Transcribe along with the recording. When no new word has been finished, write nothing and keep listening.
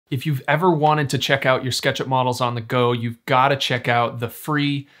If you've ever wanted to check out your SketchUp models on the go, you've got to check out the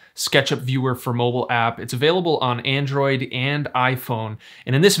free SketchUp Viewer for mobile app. It's available on Android and iPhone.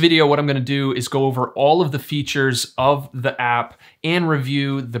 And in this video, what I'm going to do is go over all of the features of the app and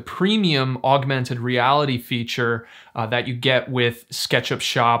review the premium augmented reality feature that you get with SketchUp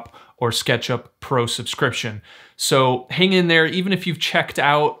Shop or SketchUp Pro subscription. So hang in there. Even if you've checked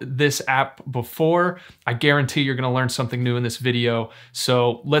out this app before, I guarantee you're going to learn something new in this video.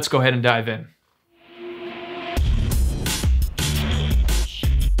 So let's go ahead and dive in.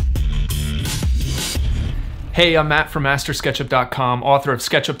 Hey, I'm Matt from MasterSketchup.com, author of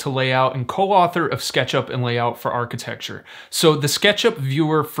SketchUp to Layout and co-author of SketchUp and Layout for Architecture. So the SketchUp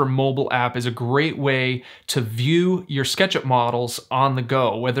Viewer for mobile app is a great way to view your SketchUp models on the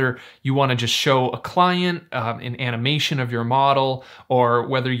go, whether you want to just show a client an animation of your model, or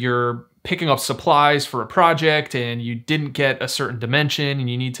whether you're picking up supplies for a project and you didn't get a certain dimension and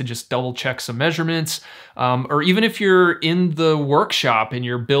you need to just double check some measurements, or even if you're in the workshop and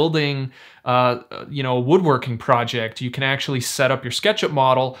you're building a woodworking project, you can actually set up your SketchUp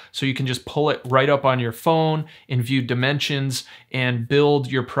model so you can just pull it right up on your phone and view dimensions and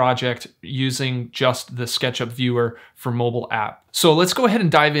build your project using just the SketchUp Viewer for mobile app. So let's go ahead and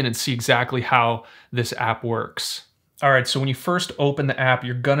dive in and see exactly how this app works. All right, so when you first open the app,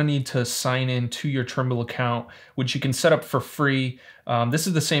 you're gonna need to sign in to your Trimble account, which you can set up for free. This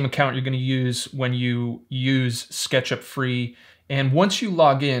is the same account you're gonna use when you use SketchUp Free. And once you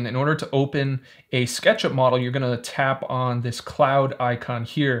log in order to open a SketchUp model, you're gonna tap on this cloud icon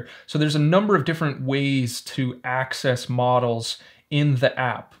here. So there's a number of different ways to access models in the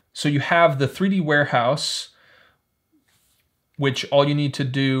app. So you have the 3D warehouse, which all you need to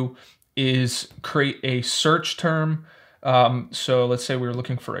do is create a search term. So let's say we were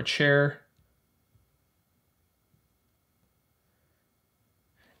looking for a chair,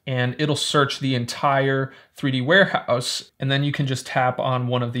 and it'll search the entire 3D warehouse, and then you can just tap on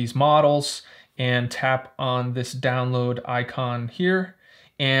one of these models and tap on this download icon here,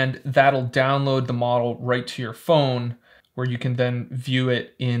 and that'll download the model right to your phone, where you can then view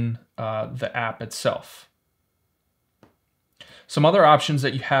it in the app itself. Some other options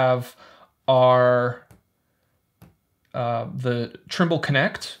that you have are the Trimble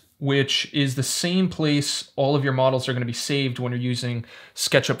Connect, which is the same place all of your models are going to be saved when you're using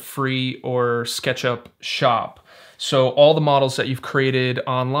SketchUp Free or SketchUp Shop. So all the models that you've created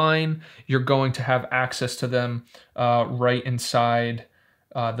online, you're going to have access to them right inside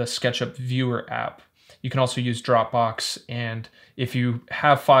the SketchUp Viewer app. You can also use Dropbox, and if you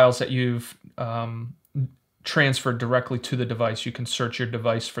have files that you've transferred directly to the device, you can search your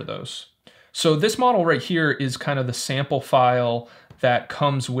device for those. So this model right here is kind of the sample file that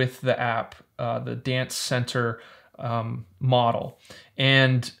comes with the app, the Dance Center model.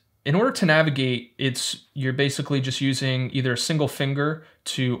 And in order to navigate, you're basically just using either a single finger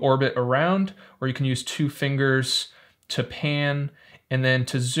to orbit around, or you can use two fingers to pan, and then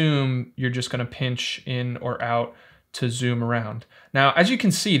to zoom, you're just gonna pinch in or out to zoom around. Now, as you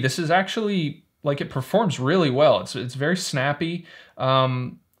can see, this is actually, it performs really well. It's very snappy.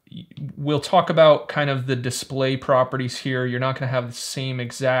 We'll talk about kind of the display properties here. You're not going to have the same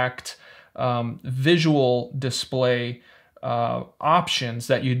exact visual display options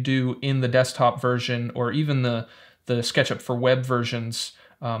that you do in the desktop version, or even the SketchUp for web versions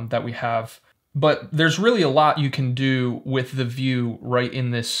that we have. But there's really a lot you can do with the view right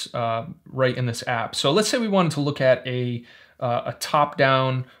in this app. So let's say we wanted to look at a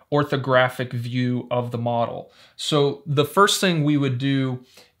top-down orthographic view of the model. So the first thing we would do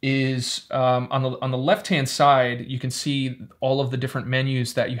is on the left-hand side, you can see all of the different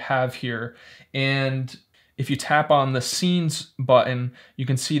menus that you have here. And if you tap on the Scenes button, you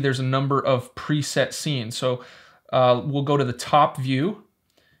can see there's a number of preset scenes. So we'll go to the top view,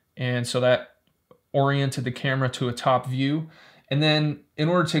 and so that oriented the camera to a top view. And then in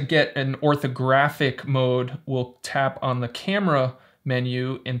order to get an orthographic mode, we'll tap on the camera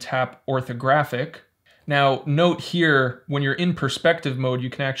menu and tap orthographic. Now note here, when you're in perspective mode, you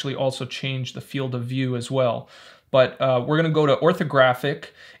can actually also change the field of view as well. But we're gonna go to orthographic,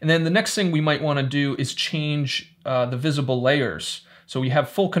 and then the next thing we might wanna do is change the visible layers. So we have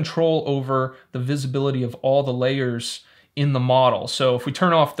full control over the visibility of all the layers in the model. So if we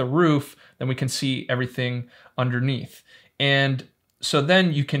turn off the roof, then we can see everything underneath. And so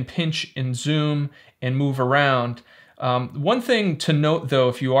then you can pinch and zoom and move around. One thing to note though,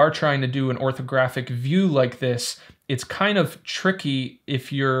 if you are trying to do an orthographic view like this, it's kind of tricky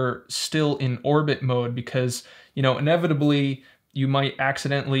if you're still in orbit mode, because, inevitably you might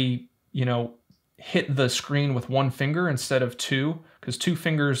accidentally, hit the screen with one finger instead of two, because two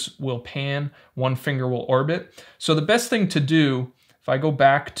fingers will pan, one finger will orbit. So the best thing to do, if I go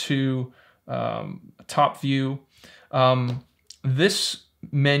back to top view, this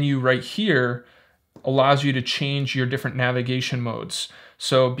menu right here allows you to change your different navigation modes.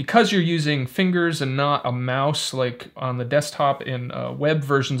 So because you're using fingers and not a mouse like on the desktop in web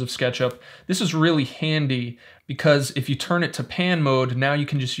versions of SketchUp, this is really handy, because if you turn it to pan mode, now you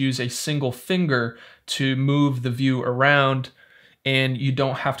can just use a single finger to move the view around, and you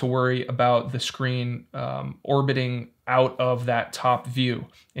don't have to worry about the screen orbiting out of that top view.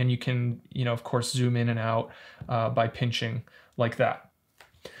 And you can, of course, zoom in and out by pinching like that.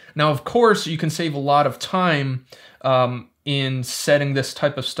 Now, of course, you can save a lot of time in setting this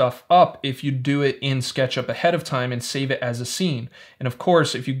type of stuff up if you do it in SketchUp ahead of time and save it as a scene. And of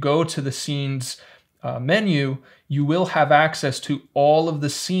course, if you go to the scenes menu, you will have access to all of the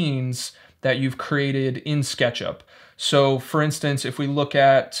scenes that you've created in SketchUp. So for instance, if we look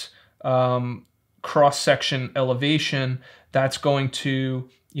at cross-section elevation, that's going to,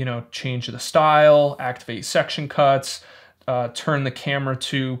 change the style, activate section cuts, turn the camera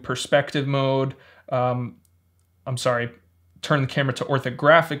to perspective mode. Turn the camera to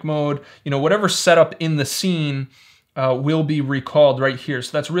orthographic mode. Whatever setup in the scene will be recalled right here.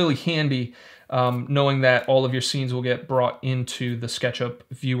 So that's really handy, knowing that all of your scenes will get brought into the SketchUp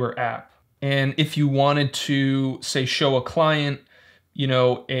Viewer app. And if you wanted to, say, show a client,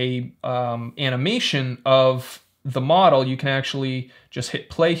 a animation of the model, you can actually just hit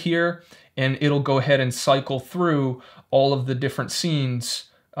play here, and it'll go ahead and cycle through all of the different scenes,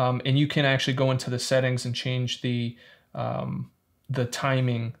 and you can actually go into the settings and change the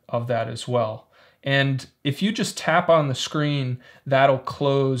timing of that as well. And if you just tap on the screen, that'll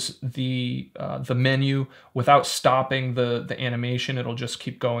close the menu without stopping the animation. It'll just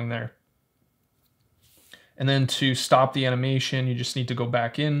keep going there. And then to stop the animation, you just need to go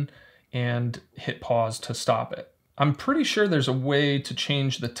back in and hit pause to stop it. I'm pretty sure there's a way to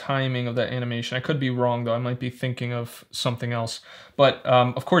change the timing of that animation. I could be wrong though, I might be thinking of something else. But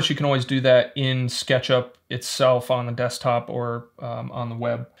of course you can always do that in SketchUp itself on the desktop or on the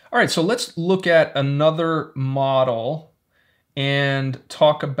web. All right, so let's look at another model and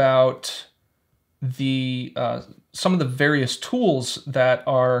talk about the some of the various tools that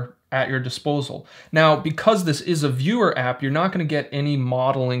are at your disposal. Now, because this is a viewer app, you're not going to get any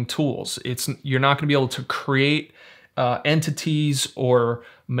modeling tools. You're not going to be able to create entities or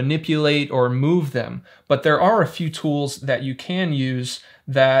manipulate or move them. But there are a few tools that you can use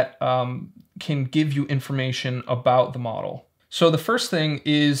that can give you information about the model. So the first thing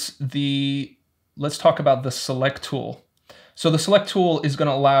is let's talk about the select tool. So the select tool is going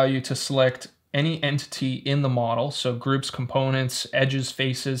to allow you to select any entity in the model, so groups, components, edges,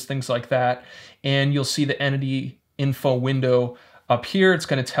 faces, things like that. And you'll see the entity info window up here. It's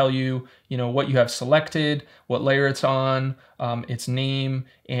going to tell you, what you have selected, what layer it's on, its name,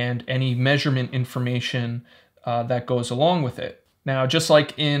 and any measurement information that goes along with it. Now, just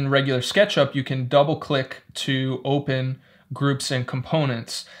like in regular SketchUp, you can double click to open groups and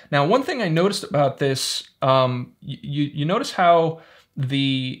components. Now, one thing I noticed about this, you notice how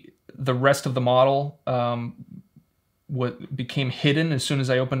the rest of the model what became hidden as soon as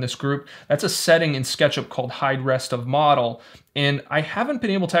I opened this group. That's a setting in SketchUp called hide rest of model. And I haven't been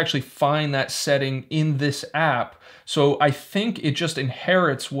able to actually find that setting in this app. So I think it just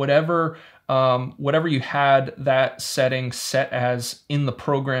inherits whatever you had that setting set as in the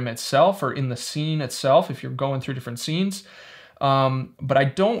program itself or in the scene itself if you're going through different scenes. But I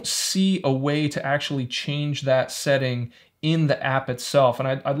don't see a way to actually change that setting in the app itself. And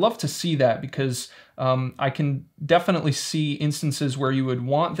I'd love to see that, because I can definitely see instances where you would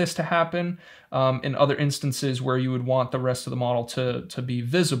want this to happen, and other instances where you would want the rest of the model to be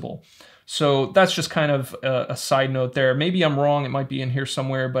visible. So that's just kind of a side note there. Maybe I'm wrong, it might be in here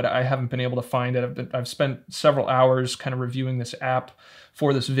somewhere, but I haven't been able to find it. I've spent several hours kind of reviewing this app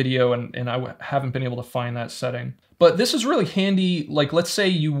for this video, and I haven't been able to find that setting. But this is really handy. Like, let's say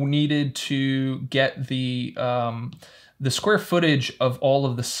you needed to get the square footage of all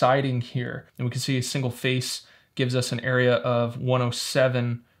of the siding here. And we can see a single face gives us an area of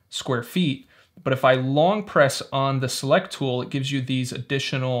 107 square feet. But if I long press on the select tool, it gives you these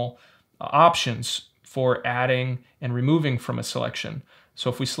additional options for adding and removing from a selection. So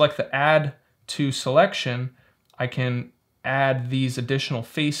if we select the add to selection, I can add these additional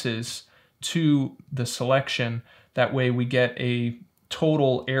faces to the selection. That way we get a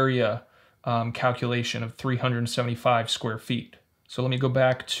total area calculation of 375 square feet. So let me go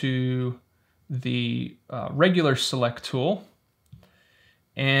back to the regular select tool.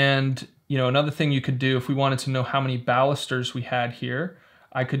 And another thing you could do if we wanted to know how many balusters we had here,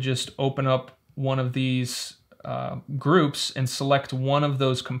 I could just open up one of these groups and select one of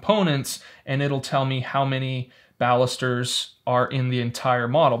those components, and it'll tell me how many balusters are in the entire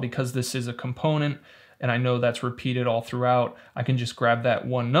model. Because this is a component and I know that's repeated all throughout, I can just grab that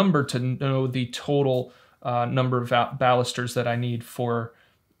one number to know the total number of balusters that I need for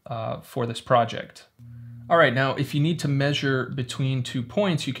this project. All right, now if you need to measure between 2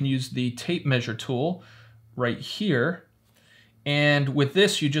 points, you can use the tape measure tool right here. And with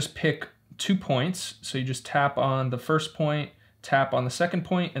this, you just pick 2 points. So you just tap on the first point, tap on the second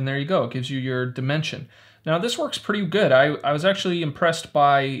point, and there you go. It gives you your dimension. Now this works pretty good. I was actually impressed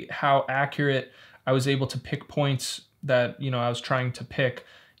by how accurate I was able to pick points that I was trying to pick.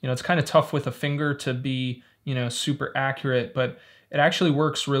 It's kind of tough with a finger to be super accurate, but it actually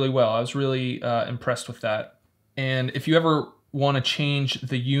works really well. I was really impressed with that. And if you ever want to change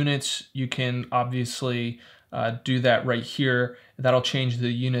the units, you can obviously do that right here. That'll change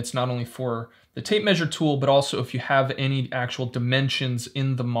the units not only for the tape measure tool, but also if you have any actual dimensions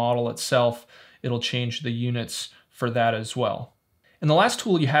in the model itself, it'll change the units for that as well. And the last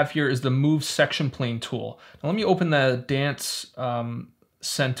tool you have here is the Move Section Plane tool. Now let me open the Dance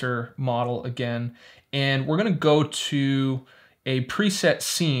Center model again, and we're going to go to a preset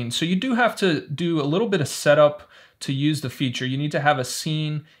scene. So you do have to do a little bit of setup to use the feature. You need to have a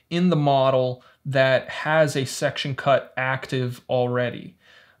scene in the model that has a section cut active already,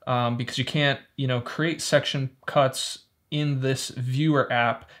 because you can't create section cuts in this viewer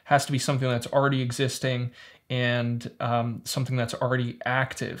app. It has to be something that's already existing and something that's already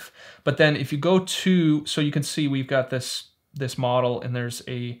active. But then if you go to, so you can see we've got this model, and there's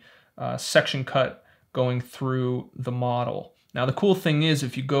a section cut going through the model. Now the cool thing is,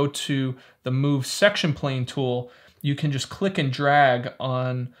 if you go to the Move Section Plane tool, you can just click and drag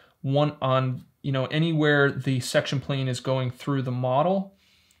on anywhere the section plane is going through the model,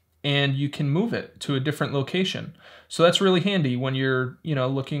 and you can move it to a different location. So that's really handy when you're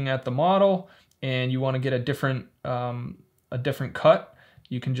looking at the model and you want to get a different cut.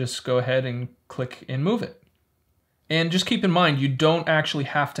 You can just go ahead and click and move it. And just keep in mind, you don't actually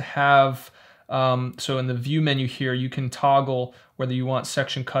have to have so in the view menu here, you can toggle whether you want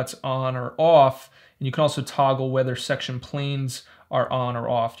section cuts on or off, and you can also toggle whether section planes are on or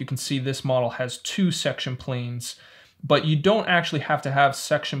off. You can see this model has 2 section planes, but you don't actually have to have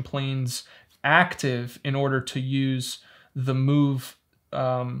section planes active in order to use the Move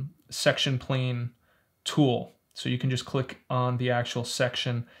Section Plane tool. So you can just click on the actual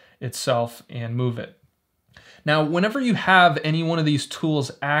section itself and move it. Now, whenever you have any one of these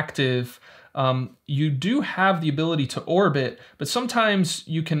tools active, you do have the ability to orbit, but sometimes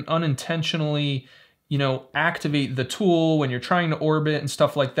you can unintentionally activate the tool when you're trying to orbit and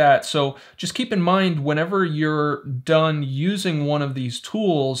stuff like that. So just keep in mind, whenever you're done using one of these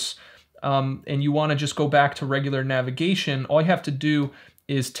tools and you want to just go back to regular navigation, all you have to do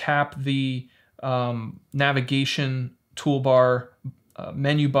is tap the navigation toolbar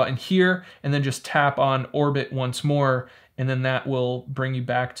menu button here, and then just tap on orbit once more, and then that will bring you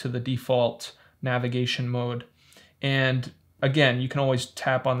back to the default navigation mode. And again, you can always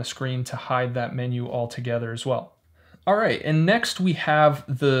tap on the screen to hide that menu altogether as well. All right, and next we have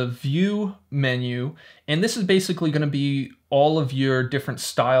the View menu, and this is basically going to be all of your different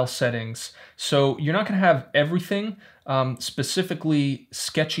style settings. So you're not going to have everything. Specifically,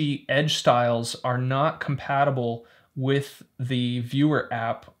 sketchy edge styles are not compatible with the Viewer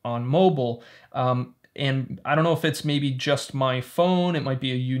app on mobile. And I don't know if it's maybe just my phone, it might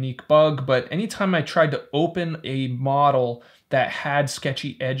be a unique bug, but anytime I tried to open a model that had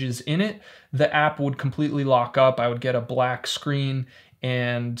sketchy edges in it, the app would completely lock up. I would get a black screen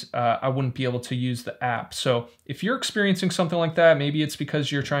and I wouldn't be able to use the app. So if you're experiencing something like that, maybe it's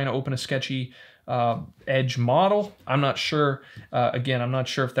because you're trying to open a sketchy edge model. I'm not sure. Again, I'm not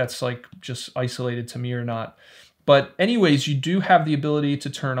sure if that's like just isolated to me or not. But anyways, you do have the ability to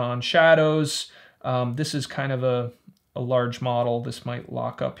turn on shadows. This is kind of a large model. This might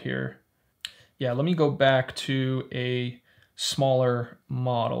lock up here. Yeah, let me go back to a smaller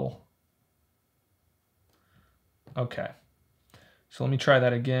model. Okay, so let me try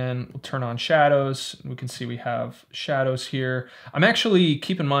that again. We'll turn on shadows. We can see we have shadows here. I'm actually,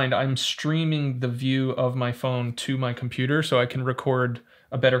 keep in mind, I'm streaming the view of my phone to my computer so I can record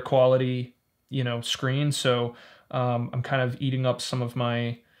a better quality, screen. So I'm kind of eating up some of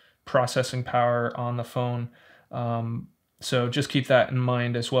my processing power on the phone. So just keep that in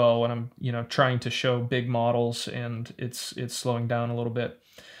mind as well when I'm, trying to show big models and it's slowing down a little bit.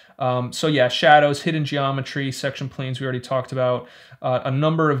 So yeah, shadows, hidden geometry, section planes we already talked about, a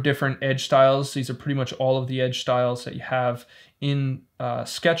number of different edge styles. These are pretty much all of the edge styles that you have in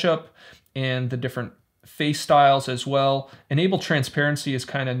SketchUp, and the different face styles as well. Enable transparency is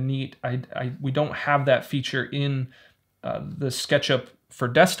kind of neat. We don't have that feature in the SketchUp for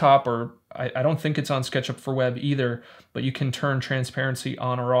desktop, or I don't think it's on SketchUp for web either, but you can turn transparency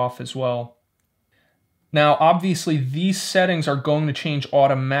on or off as well. Now, obviously, these settings are going to change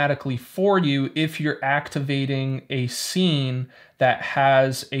automatically for you if you're activating a scene that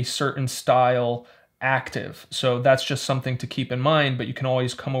has a certain style active. So that's just something to keep in mind, but you can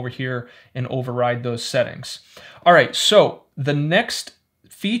always come over here and override those settings. All right, so the next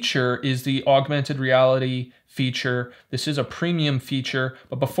feature is the augmented reality feature. This is a premium feature,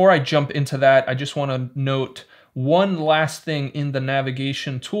 but before I jump into that, I just want to note one last thing in the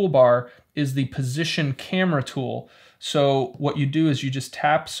navigation toolbar is the position camera tool. So what you do is you just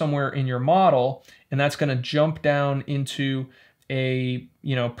tap somewhere in your model, and that's going to jump down into a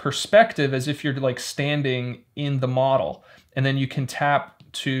perspective as if you're like standing in the model, and then you can tap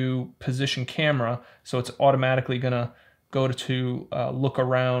to position camera, so it's automatically going to go to look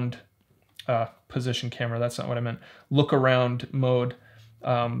around position camera. That's not what I meant. Look around mode.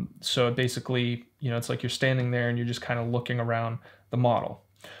 So basically, it's like you're standing there and you're just kind of looking around the model.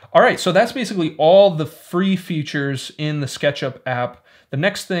 All right, so that's basically all the free features in the SketchUp app. The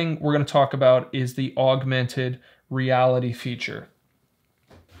next thing we're going to talk about is the augmented reality feature.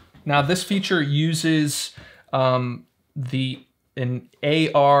 Now, this feature uses an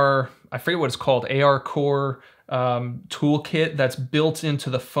AR, I forget what it's called, AR Core toolkit that's built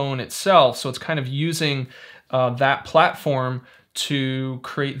into the phone itself. So it's kind of using that platform to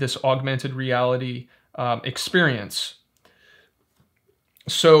create this augmented reality experience.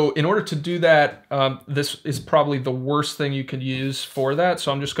 So in order to do that, this is probably the worst thing you could use for that.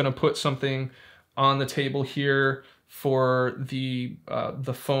 So I'm just going to put something on the table here for the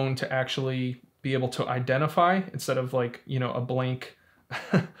phone to actually be able to identify, instead of like, a blank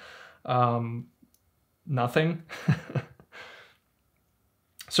nothing.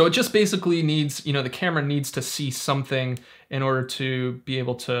 So it just basically needs, the camera needs to see something in order to be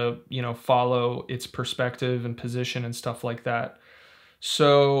able to, follow its perspective and position and stuff like that.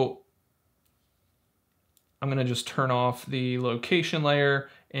 So I'm going to just turn off the location layer,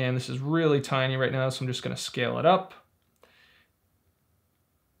 and this is really tiny right now, so I'm just going to scale it up.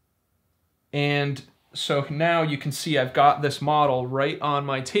 And so now you can see I've got this model right on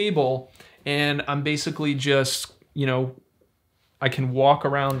my table, and I'm basically just, I can walk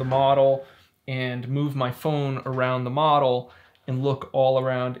around the model and move my phone around the model and look all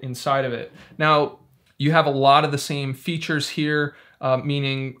around inside of it. Now, you have a lot of the same features here,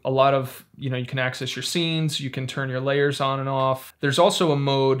 meaning a lot of, you can access your scenes, you can turn your layers on and off. There's also a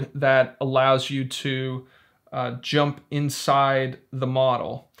mode that allows you to jump inside the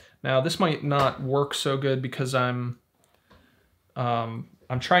model. Now, this might not work so good because I'm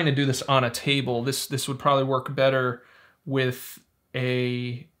trying to do this on a table. This would probably work better with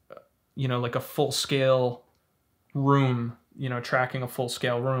a, like a full-scale room, tracking a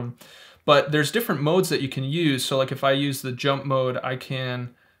full-scale room. But there's different modes that you can use. So like if I use the jump mode, I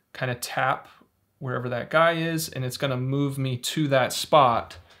can kind of tap wherever that guy is, and it's going to move me to that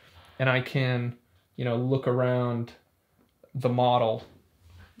spot, and I can, look around the model,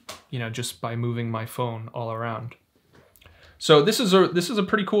 just by moving my phone all around. So this is a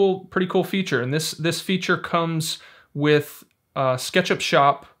pretty cool feature, and this feature comes with SketchUp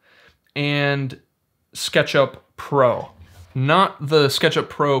Shop and SketchUp Pro. Not the SketchUp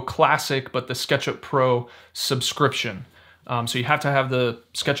Pro Classic, but the SketchUp Pro subscription. So you have to have the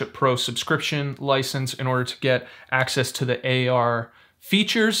SketchUp Pro subscription license in order to get access to the AR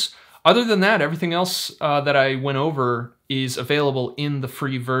features. Other than that, everything else that I went over is available in the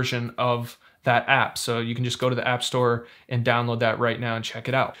free version of that app. So you can just go to the App Store and download that right now and check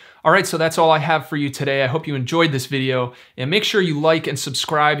it out. All right, so that's all I have for you today. I hope you enjoyed this video, and make sure you like and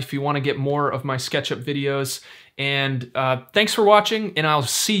subscribe if you want to get more of my SketchUp videos. And thanks for watching, and I'll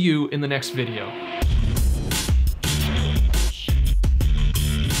see you in the next video.